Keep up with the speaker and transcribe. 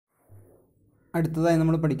അടുത്തതായി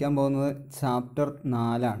നമ്മൾ പഠിക്കാൻ പോകുന്നത് ചാപ്റ്റർ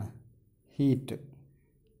 4 ഹീറ്റ്.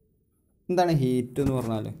 എന്താണ് ഹീറ്റ് എന്ന്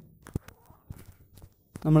പറഞ്ഞാൽ?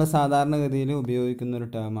 നമ്മൾ സാധാരണഗതിയിൽ ഉപയോഗിക്കുന്നൊരു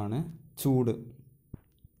ടേമാണ് ചൂട്.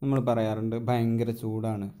 നമ്മൾ പറയാറുണ്ട് ഭയങ്കര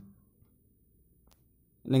ചൂടാണ്,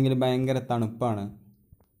 അല്ലെങ്കിൽ ഭയങ്കര തണുപ്പാണ്.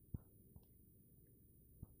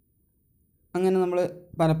 അങ്ങനെ നമ്മൾ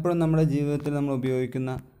പലപ്പോഴും നമ്മുടെ ജീവിതത്തിൽ നമ്മൾ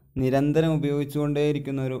ഉപയോഗിക്കുന്ന, നിരന്തരം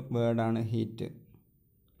ഉപയോഗിച്ചുകൊണ്ടേയിരിക്കുന്ന ഒരു വേർഡാണ് ഹീറ്റ്.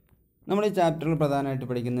 നമ്മൾ ഈ ചാപ്റ്ററിൽ പ്രധാനമായിട്ട്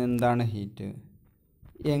പഠിക്കുന്നത് എന്താണ് ഹീറ്റ്,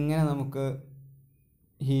 എങ്ങനെ നമുക്ക്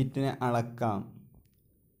ഹീറ്റിനെ അളക്കാം,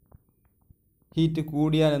 ഹീറ്റ്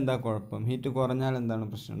കൂടിയാൽ എന്താ കുഴപ്പം, ഹീറ്റ് കുറഞ്ഞാൽ എന്താണ്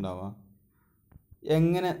പ്രശ്നം ഉണ്ടാവുക,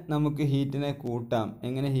 എങ്ങനെ നമുക്ക് ഹീറ്റിനെ കൂട്ടാം,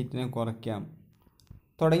 എങ്ങനെ ഹീറ്റിനെ കുറയ്ക്കാം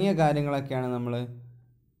തുടങ്ങിയ കാര്യങ്ങളൊക്കെയാണ് നമ്മൾ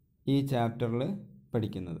ഈ ചാപ്റ്ററിൽ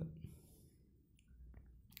പഠിക്കുന്നത്.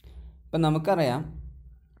 ഇപ്പം നമുക്കറിയാം,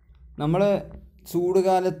 നമ്മൾ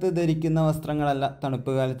ചൂടുകാലത്ത് ധരിക്കുന്ന വസ്ത്രങ്ങളല്ല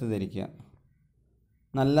തണുപ്പ് കാലത്ത് ധരിക്കുക.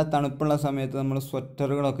 നല്ല തണുപ്പുള്ള സമയത്ത് നമ്മൾ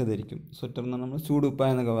സ്വെറ്ററുകളൊക്കെ ധരിക്കും. സ്വെറ്റർ എന്ന് പറഞ്ഞാൽ നമ്മൾ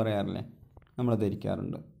ചൂടുപ്പായ എന്നൊക്കെ പറയാറില്ലേ, നമ്മൾ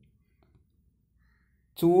ധരിക്കാറുണ്ട്.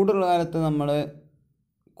 ചൂടുള്ള കാലത്ത് നമ്മൾ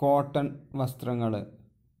കോട്ടൺ വസ്ത്രങ്ങൾ,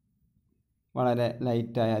 വളരെ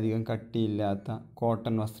ലൈറ്റായ അധികം കട്ടിയില്ലാത്ത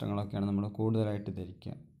കോട്ടൺ വസ്ത്രങ്ങളൊക്കെയാണ് നമ്മൾ കൂടുതലായിട്ട്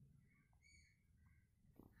ധരിക്കുക.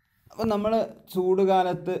 അപ്പോൾ നമ്മൾ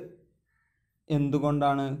ചൂടുകാലത്ത്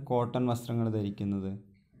എന്തുകൊണ്ടാണ് കോട്ടൺ വസ്ത്രങ്ങൾ ധരിക്കുന്നത്,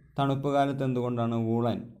 തണുപ്പ് കാലത്ത് എന്തുകൊണ്ടാണ്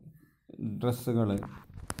വൂളൻ ഡ്രസ്സുകൾ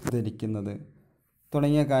ധരിക്കുന്നത്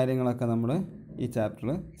തുടങ്ങിയ കാര്യങ്ങളൊക്കെ നമ്മൾ ഈ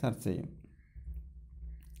ചാപ്റ്ററിൽ ചർച്ച ചെയ്യും.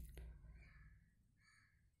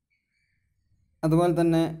 അതുപോലെ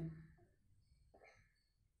തന്നെ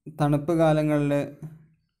തണുപ്പ് കാലങ്ങളിൽ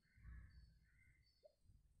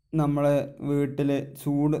നമ്മൾ വീട്ടിൽ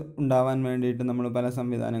ചൂട് ഉണ്ടാവാൻ വേണ്ടിയിട്ട് നമ്മൾ പല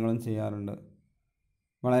സംവിധാനങ്ങളും ചെയ്യാറുണ്ട്.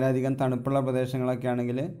 വളരെയധികം തണുപ്പുള്ള പ്രദേശങ്ങളൊക്കെ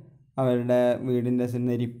ആണെങ്കിൽ അവരുടെ വീടിൻ്റെ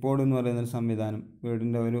നെരിപ്പോട് എന്ന് പറയുന്നൊരു സംവിധാനം,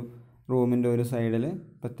 വീടിൻ്റെ ഒരു റൂമിൻ്റെ ഒരു സൈഡിൽ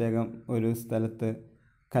പ്രത്യേകം ഒരു സ്ഥലത്ത്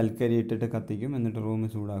കൽക്കരി ഇട്ടിട്ട് കത്തിക്കും, എന്നിട്ട് റൂം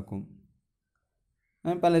ചൂടാക്കും.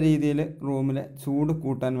 അങ്ങനെ പല രീതിയിൽ റൂമിലെ ചൂട്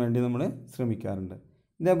കൂട്ടാൻ വേണ്ടി നമ്മൾ ശ്രമിക്കാറുണ്ട്.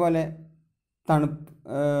 ഇതേപോലെ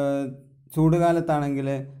ചൂടുകാലത്താണെങ്കിൽ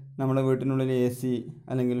നമ്മൾ വീട്ടിനുള്ളിൽ AC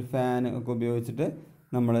അല്ലെങ്കിൽ ഫാൻ ഒക്കെ ഉപയോഗിച്ചിട്ട്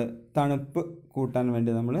നമ്മൾ തണുപ്പ് കൂട്ടാൻ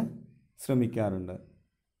വേണ്ടി നമ്മൾ ശ്രമിക്കാറുണ്ട്.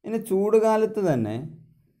 ഇനി ചൂടുകാലത്ത് തന്നെ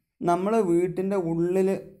നമ്മൾ വീട്ടിൻ്റെ ഉള്ളിൽ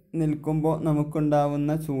നിൽക്കുമ്പോൾ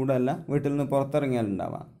നമുക്കുണ്ടാവുന്ന ചൂടല്ല വീട്ടിൽ നിന്ന് പുറത്തിറങ്ങിയാൽ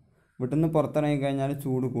ഉണ്ടാവാം. വീട്ടിൽ നിന്ന് പുറത്തിറങ്ങിക്കഴിഞ്ഞാൽ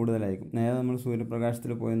ചൂട് കൂടുതലായിരിക്കും. നേരെ നമ്മൾ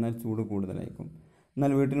സൂര്യപ്രകാശത്തിൽ പോയിരുന്നാൽ ചൂട് കൂടുതലായിരിക്കും.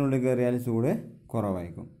 എന്നാൽ വീട്ടിനുള്ളിൽ കയറിയാൽ ചൂട്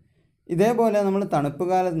കുറവായിരിക്കും. ഇതേപോലെ നമ്മൾ തണുപ്പ്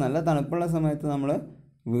കാലത്ത്, നല്ല തണുപ്പുള്ള സമയത്ത് നമ്മൾ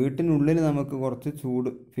വീട്ടിനുള്ളിൽ നമുക്ക് കുറച്ച് ചൂട്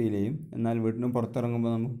ഫീൽ ചെയ്യും, എന്നാൽ വീട്ടിന്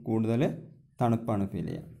പുറത്തിറങ്ങുമ്പോൾ നമുക്ക് കൂടുതൽ തണുപ്പാണ് ഫീൽ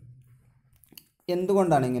ചെയ്യുക.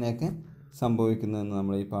 എന്തുകൊണ്ടാണ് ഇങ്ങനെയൊക്കെ സംഭവിക്കുന്നതെന്ന്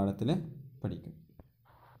നമ്മൾ ഈ പാഠത്തിൽ പഠിക്കും.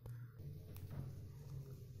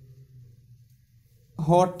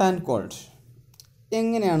 Hot and called.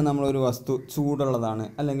 എങ്ങനെയാണ് നമ്മളൊരു വസ്തു ചൂടുള്ളതാണ്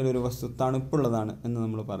അല്ലെങ്കിൽ ഒരു വസ്തു തണുപ്പുള്ളതാണ് എന്ന്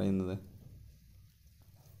നമ്മൾ പറയുന്നത്?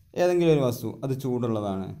 ഏതെങ്കിലും ഒരു വസ്തു അത്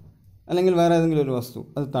ചൂടുള്ളതാണ്, അല്ലെങ്കിൽ വേറെ ഏതെങ്കിലും ഒരു വസ്തു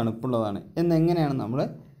അത് തണുപ്പുള്ളതാണ് എന്നെങ്ങനെയാണ് നമ്മൾ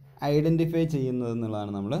ഐഡൻറ്റിഫൈ ചെയ്യുന്നത്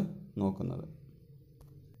എന്നുള്ളതാണ് നമ്മൾ നോക്കുന്നത്.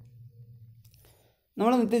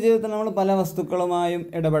 നമ്മുടെ നിത്യജീവിതത്തിൽ നമ്മൾ പല വസ്തുക്കളുമായും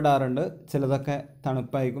ഇടപെടാറുണ്ട്. ചിലതൊക്കെ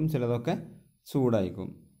തണുപ്പായിരിക്കും, ചിലതൊക്കെ ചൂടായിരിക്കും.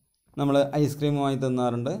 നമ്മൾ ഐസ്ക്രീമുമായി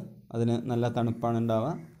തിന്നാറുണ്ട്, അതിന് നല്ല തണുപ്പാണ്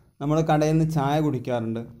ഉണ്ടാവുക. നമ്മൾ കടയിൽ നിന്ന് ചായ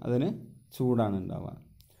കുടിക്കാറുണ്ട്, അതിന് ചൂടാണ് ഉണ്ടാവുക.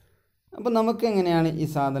 അപ്പോൾ നമുക്ക് എങ്ങനെയാണ് ഈ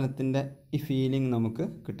സാധനത്തിൻ്റെ ഈ ഫീലിംഗ് നമുക്ക്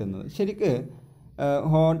കിട്ടുന്നത്? ശരിക്ക്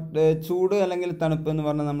ചൂട് അല്ലെങ്കിൽ തണുപ്പ് എന്ന്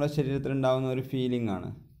പറഞ്ഞാൽ നമ്മുടെ ശരീരത്തിൽ ഉണ്ടാകുന്ന ഒരു ഫീലിംഗ് ആണ്.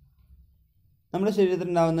 നമ്മുടെ ശരീരത്തിൽ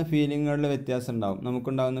ഉണ്ടാകുന്ന ഫീലിങ്ങുകളിൽ വ്യത്യാസം ഉണ്ടാവും,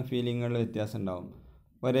 നമുക്കുണ്ടാകുന്ന ഫീലിങ്ങുകളിൽ വ്യത്യാസം ഉണ്ടാവും.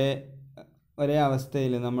 ഒരേ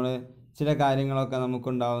അവസ്ഥയിൽ നമ്മൾ ചില കാര്യങ്ങളൊക്കെ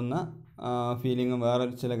നമുക്കുണ്ടാകുന്ന ഫീലിംഗ് വേറെ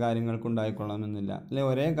ചില കാര്യങ്ങൾക്ക് ഉണ്ടായിക്കൊള്ളണമെന്നില്ല. അല്ലെങ്കിൽ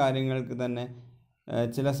ഒരേ കാര്യങ്ങൾക്ക് തന്നെ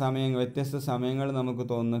ചില സമയങ്ങൾ, വ്യത്യസ്ത സമയങ്ങൾ നമുക്ക്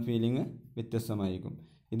തോന്നുന്ന ഫീലിംഗ് വ്യത്യസ്തമായിരിക്കും.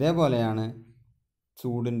 ഇതേപോലെയാണ്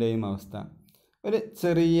ചൂടിൻ്റെയും അവസ്ഥ. ഒരു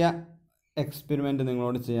ചെറിയ എക്സ്പെരിമെൻറ്റ്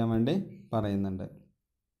നിങ്ങളോട് ചെയ്യാൻ വേണ്ടി പറയുന്നുണ്ട്.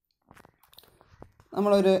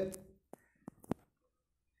 നമ്മളൊരു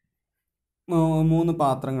 3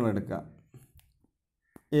 പാത്രങ്ങൾ എടുക്കുക.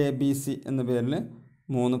 ABC എന്ന പേരിൽ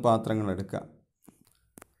 3 പാത്രങ്ങൾ എടുക്കുക.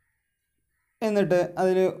 എന്നിട്ട്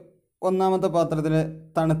അതിൽ ഒന്നാമത്തെ പാത്രത്തിൽ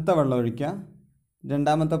തണുത്ത വെള്ളം ഒഴിക്കുക,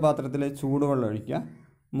 രണ്ടാമത്തെ പാത്രത്തിൽ ചൂടുവെള്ളം ഒഴിക്കുക,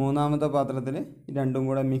 മൂന്നാമത്തെ പാത്രത്തിൽ രണ്ടും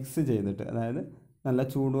കൂടെ മിക്സ് ചെയ്തിട്ട്, അതായത് നല്ല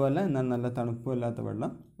ചൂടുമല്ല എന്നാൽ നല്ല തണുപ്പുമല്ലാത്ത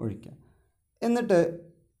വെള്ളം ഒഴിക്കുക. എന്നിട്ട്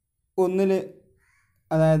ഒന്നിൽ,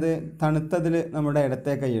 അതായത് തണുത്തതിൽ നമ്മുടെ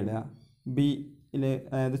ഇടത്തെ കൈ ഇടുക, Bയിൽ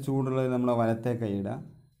അതായത് ചൂടുള്ളതിൽ നമ്മളെ വലത്തെ കൈ ഇടുക.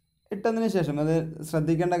 ഇട്ടതിന് ശേഷം അത്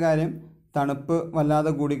ശ്രദ്ധിക്കേണ്ട കാര്യം, തണുപ്പ്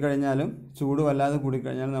വല്ലാതെ കൂടിക്കഴിഞ്ഞാലും ചൂട് വല്ലാതെ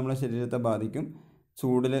കൂടിക്കഴിഞ്ഞാലും നമ്മളെ ശരീരത്തെ ബാധിക്കും.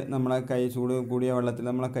 ചൂടിൽ നമ്മളെ കൈ, ചൂട് കൂടിയ വെള്ളത്തിൽ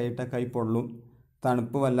നമ്മളെ കൈയിട്ട കൈ പൊള്ളും.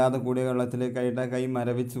 തണുപ്പ് വല്ലാതെ കൂടിയ വെള്ളത്തിൽ കൈയുടെ കൈ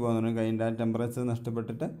മരവിച്ച് പോകുന്നു, കൈൻ്റെ ടെമ്പറേച്ചർ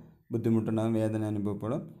നഷ്ടപ്പെട്ടിട്ട് ബുദ്ധിമുട്ടുണ്ടാകും, വേദന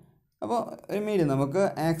അനുഭവപ്പെടും. അപ്പോൾ ഒരു മീഡിയം നമുക്ക്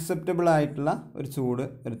ആക്സെപ്റ്റബിൾ ആയിട്ടുള്ള ഒരു ചൂട്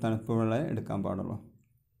ഒരു തണുപ്പ് വെള്ളം എടുക്കാൻ പാടുള്ളൂ.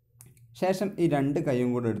 ശേഷം ഈ 2 കൈയും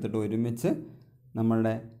കൂടെ എടുത്തിട്ട് ഒരുമിച്ച്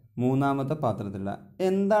നമ്മളുടെ മൂന്നാമത്തെ പാത്രത്തിലിടുക.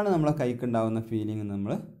 എന്താണ് നമ്മളെ കൈക്കുണ്ടാവുന്ന ഫീലിംഗ്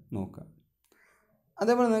നമ്മൾ നോക്കുക.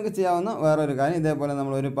 അതേപോലെ നിങ്ങൾക്ക് ചെയ്യാവുന്ന വേറൊരു കാര്യം, ഇതേപോലെ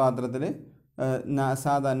നമ്മളൊരു പാത്രത്തിൽ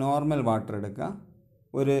സാധാ നോർമൽ വാട്ടർ എടുക്കുക.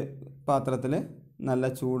 ഒരു പാത്രത്തിൽ നല്ല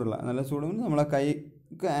ചൂടുള്ള നമ്മളെ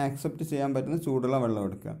കൈക്ക് ആക്സെപ്റ്റ് ചെയ്യാൻ പറ്റുന്ന ചൂടുള്ള വെള്ളം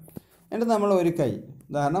എടുക്കുക. എന്നിട്ട് നമ്മൾ ഒരു കൈ,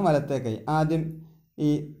 ഉദാഹരണം വലത്തെ കൈ, ആദ്യം ഈ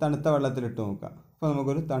തണുത്ത വെള്ളത്തിലിട്ട് നോക്കുക. അപ്പോൾ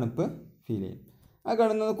നമുക്കൊരു തണുപ്പ് ഫീൽ ചെയ്യും. ആ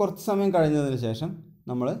കിടന്നത് കുറച്ച് സമയം കഴിഞ്ഞതിന് ശേഷം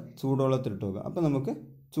നമ്മൾ ചൂടുവെള്ളത്തിലിട്ട് നോക്കുക. അപ്പോൾ നമുക്ക്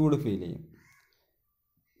ചൂട് ഫീൽ ചെയ്യും.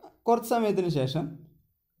 കുറച്ച് സമയത്തിന് ശേഷം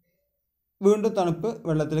വീണ്ടും തണുപ്പ്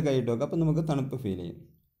വെള്ളത്തിൽ കൈയിട്ട് വെക്കുക. അപ്പോൾ നമുക്ക് തണുപ്പ് ഫീൽ ചെയ്യും.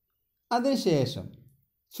 അതിനുശേഷം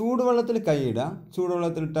ചൂടുവെള്ളത്തിൽ കൈയിടുക.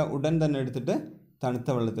 ചൂടുവെള്ളത്തിലിട്ട ഉടൻ തന്നെ എടുത്തിട്ട് തണുത്ത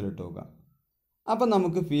വെള്ളത്തിലിട്ട് നോക്കുക. അപ്പോൾ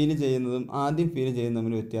നമുക്ക് ഫീൽ ചെയ്യുന്നതും ആദ്യം ഫീൽ ചെയ്യുന്നതും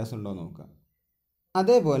തമ്മിൽ വ്യത്യാസം ഉണ്ടോ എന്ന് നോക്കുക.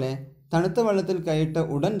 അതേപോലെ തണുത്ത വെള്ളത്തിൽ കൈയിട്ട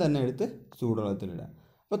ഉടൻ തന്നെ എടുത്ത് ചൂടുവെള്ളത്തിലിടുക.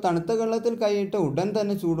 അപ്പോൾ തണുത്ത വെള്ളത്തിൽ കൈയിട്ട ഉടൻ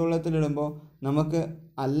തന്നെ ചൂടുവെള്ളത്തിലിടുമ്പോൾ നമുക്ക്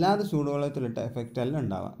അല്ലാതെ ചൂടുവെള്ളത്തിലിട്ട എഫക്റ്റ് അല്ല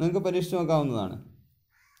ഉണ്ടാവുക. നിങ്ങൾക്ക് പരീക്ഷിച്ച് നോക്കാവുന്നതാണ്.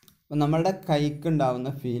 അപ്പോൾ നമ്മളുടെ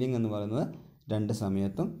കൈക്കുണ്ടാവുന്ന ഫീലിംഗ് എന്ന് പറയുന്നത് 2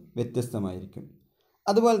 സമയത്തും വ്യത്യസ്തമായിരിക്കും.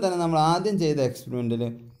 അതുപോലെ തന്നെ നമ്മൾ ആദ്യം ചെയ്ത എക്സ്പെരിമെൻറ്റിൽ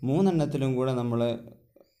 3 എണ്ണത്തിലും കൂടെ നമ്മൾ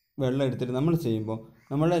വെള്ളം എടുത്തിട്ട് നമ്മൾ ചെയ്യുമ്പോൾ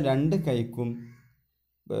നമ്മളുടെ 2 കൈക്കും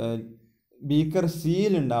ബീക്കർ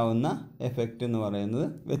സിയിലുണ്ടാവുന്ന എഫക്റ്റ് എന്ന് പറയുന്നത്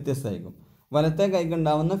വ്യത്യസ്തമായിരിക്കും. വലത്തെ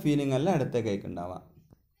കൈക്കുണ്ടാവുന്ന ഫീലിംഗ് അല്ല ഇടത്തെ കൈക്കുണ്ടാവുക.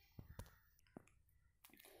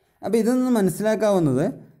 അപ്പോൾ ഇതിൽ നിന്ന് മനസ്സിലാക്കാവുന്നത്,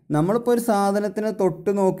 നമ്മളിപ്പോൾ ഒരു സാധനത്തിനെ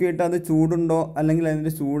തൊട്ട് നോക്കിയിട്ട് അത് ചൂടുണ്ടോ അല്ലെങ്കിൽ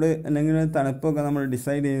അതിൻ്റെ ചൂട് അല്ലെങ്കിൽ തണുപ്പൊക്കെ നമ്മൾ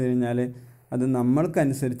ഡിസൈഡ് ചെയ്ത് കഴിഞ്ഞാൽ അത്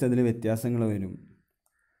നമ്മൾക്കനുസരിച്ച് അതിൽ വ്യത്യാസങ്ങൾ വരും.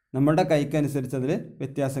 നമ്മളുടെ കൈക്കനുസരിച്ച് അതിൽ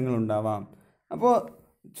വ്യത്യാസങ്ങൾ ഉണ്ടാവാം. അപ്പോൾ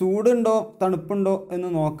ചൂടുണ്ടോ തണുപ്പുണ്ടോ എന്ന്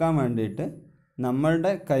നോക്കാൻ വേണ്ടിയിട്ട്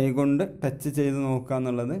നമ്മളുടെ കൈ കൊണ്ട് ടച്ച് ചെയ്ത് നോക്കുക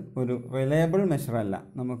എന്നുള്ളത് ഒരു റിലയബിൾ മെഷറല്ല,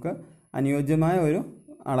 നമുക്ക് അനുയോജ്യമായ ഒരു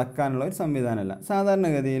അളക്കാനുള്ള ഒരു സംവിധാനമല്ല.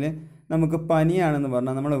 സാധാരണഗതിയിൽ നമുക്ക് പനിയാണെന്ന്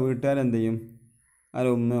പറഞ്ഞാൽ നമ്മളെ വീട്ടുകാരെന്ത് ചെയ്യും,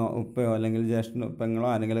 ഉമ്മയോ ഉപ്പയോ അല്ലെങ്കിൽ ജ്യേഷ്ഠനോ പെങ്ങളോ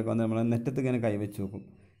ആരെങ്കിലുമൊക്കെ വന്ന് നമ്മളെ നെറ്റത്ത് ഇങ്ങനെ കൈവച്ച് നോക്കും.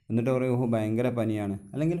 എന്നിട്ട് പറയും, ഓഹോ ഭയങ്കര പനിയാണ്,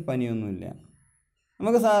 അല്ലെങ്കിൽ പനിയൊന്നുമില്ല.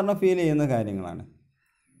 നമുക്ക് സാധാരണ ഫീൽ ചെയ്യുന്ന കാര്യങ്ങളാണ്.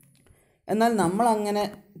 എന്നാൽ നമ്മളങ്ങനെ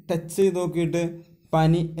ടച്ച് ചെയ്ത് നോക്കിയിട്ട്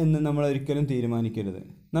പനി എന്ന് നമ്മൾ ഒരിക്കലും തീരുമാനിക്കരുത്.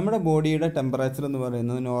 നമ്മുടെ ബോഡിയുടെ ടെമ്പറേച്ചർ എന്ന്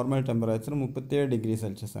പറയുന്നത് നോർമൽ ടെമ്പറേച്ചർ 37 ഡിഗ്രി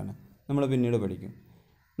സെൽഷ്യസ് ആണ്. നമ്മൾ പിന്നീട് പഠിക്കും.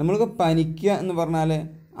 നമ്മൾക്ക് പനിക്കുക എന്ന് പറഞ്ഞാൽ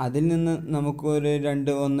അതിൽ നിന്ന് നമുക്കൊരു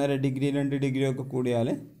 1.5 ഡിഗ്രി 2 ഡിഗ്രി ഒക്കെ കൂടിയാൽ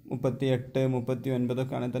 38 39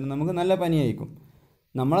 ഒക്കെ ആണെങ്കിൽ തന്നെ നമുക്ക് നല്ല പനിയായിരിക്കും.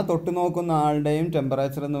 നമ്മളെ തൊട്ട് നോക്കുന്ന ആളുടെയും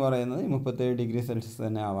ടെമ്പറേച്ചർ എന്ന് പറയുന്നത് 37 ഡിഗ്രി സെൽഷ്യസ്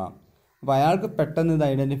തന്നെ ആവാം. അപ്പോൾ അയാൾക്ക് പെട്ടെന്ന് ഇത്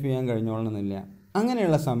ഐഡൻറ്റിഫൈ ചെയ്യാൻ കഴിഞ്ഞോളണമെന്നില്ല.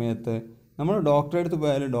 അങ്ങനെയുള്ള സമയത്ത് നമ്മൾ ഡോക്ടറെ അടുത്ത്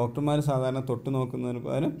പോയാൽ ഡോക്ടർമാർ സാധാരണ തൊട്ട് നോക്കുന്നതിന്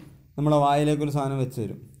പകരം നമ്മളെ വായിലേക്കൊരു സാധനം വെച്ച്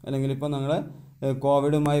തരും. അല്ലെങ്കിൽ ഇപ്പോൾ നിങ്ങൾ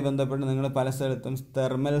കോവിഡുമായി ബന്ധപ്പെട്ട് നിങ്ങൾ പല സ്ഥലത്തും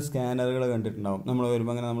തെർമൽ സ്കാനറുകൾ കണ്ടിട്ടുണ്ടാവും. നമ്മൾ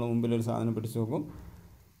വരുമ്പോൾ അങ്ങനെ നമ്മൾ മുമ്പിലൊരു സാധനം പിടിച്ച് നോക്കും.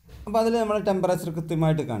 അപ്പോൾ അതിൽ നമ്മൾ ടെമ്പറേച്ചർ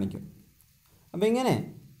കൃത്യമായിട്ട് കാണിക്കും. അപ്പോൾ ഇങ്ങനെ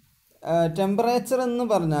ടെമ്പറേച്ചർ എന്ന്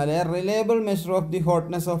പറഞ്ഞാൽ reliable measure of the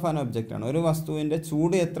hotness of an object ആണ്. ഒരു വസ്തുവിൻ്റെ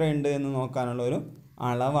ചൂട് എത്രയുണ്ട് എന്ന് നോക്കാനുള്ള ഒരു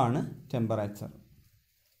അളവാണ് ടെമ്പറേച്ചർ.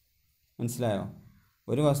 മനസ്സിലായോ?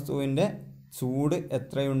 ഒരു വസ്തുവിൻ്റെ ചൂട്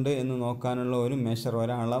എത്രയുണ്ട് എന്ന് നോക്കാനുള്ള ഒരു മെഷർ,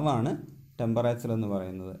 ഒരളവാണ് ടെമ്പറേച്ചർ എന്ന്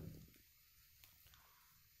പറയുന്നത്.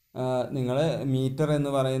 നിങ്ങൾ മീറ്റർ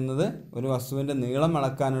എന്ന് പറയുന്നത് ഒരു വസ്തുവിൻ്റെ നീളം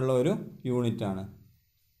അളക്കാനുള്ള ഒരു യൂണിറ്റാണ്,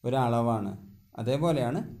 ഒരളവാണ്.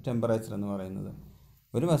 അതേപോലെയാണ് ടെമ്പറേച്ചർ എന്ന് പറയുന്നത്.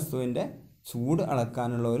 ഒരു വസ്തുവിൻ്റെ ചൂട്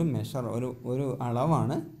അളക്കാനുള്ള ഒരു മെഷർ, ഒരു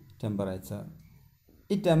അളവാണ് ടെമ്പറേച്ചർ.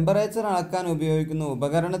 ഈ ടെമ്പറേച്ചർ അളക്കാൻ ഉപയോഗിക്കുന്ന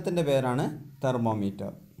ഉപകരണത്തിൻ്റെ പേരാണ്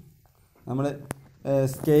തെർമോമീറ്റർ. നമ്മൾ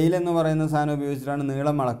സ്കെയിൽ എന്ന് പറയുന്ന സാധനം ഉപയോഗിച്ചിട്ടാണ്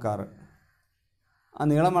നീളം അളക്കാറ്. ആ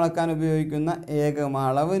നീളം അളക്കാൻ ഉപയോഗിക്കുന്ന ഏകം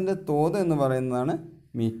അളവിൻ്റെ തോത് എന്ന് പറയുന്നതാണ്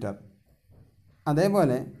മീറ്റർ.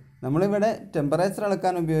 അതേപോലെ നമ്മളിവിടെ ടെമ്പറേച്ചർ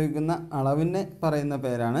അളക്കാൻ ഉപയോഗിക്കുന്ന അളവിന് പറയുന്ന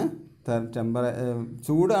പേരാണ്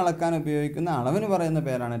ചൂട് അളക്കാൻ ഉപയോഗിക്കുന്ന അളവിന് പറയുന്ന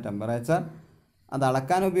പേരാണ് ടെമ്പറേച്ചർ. അത്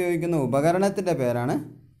അളക്കാൻ ഉപയോഗിക്കുന്ന ഉപകരണത്തിൻ്റെ പേരാണ്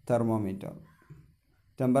thermometer.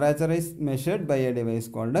 Temperature is measured by A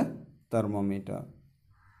device called thermometer.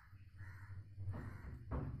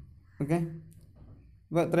 Okay,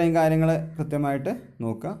 അപ്പോൾ ഇത്രയും കാര്യങ്ങൾ കൃത്യമായിട്ട്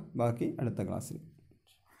നോക്കുക. ബാക്കി അടുത്ത ക്ലാസ്സിൽ.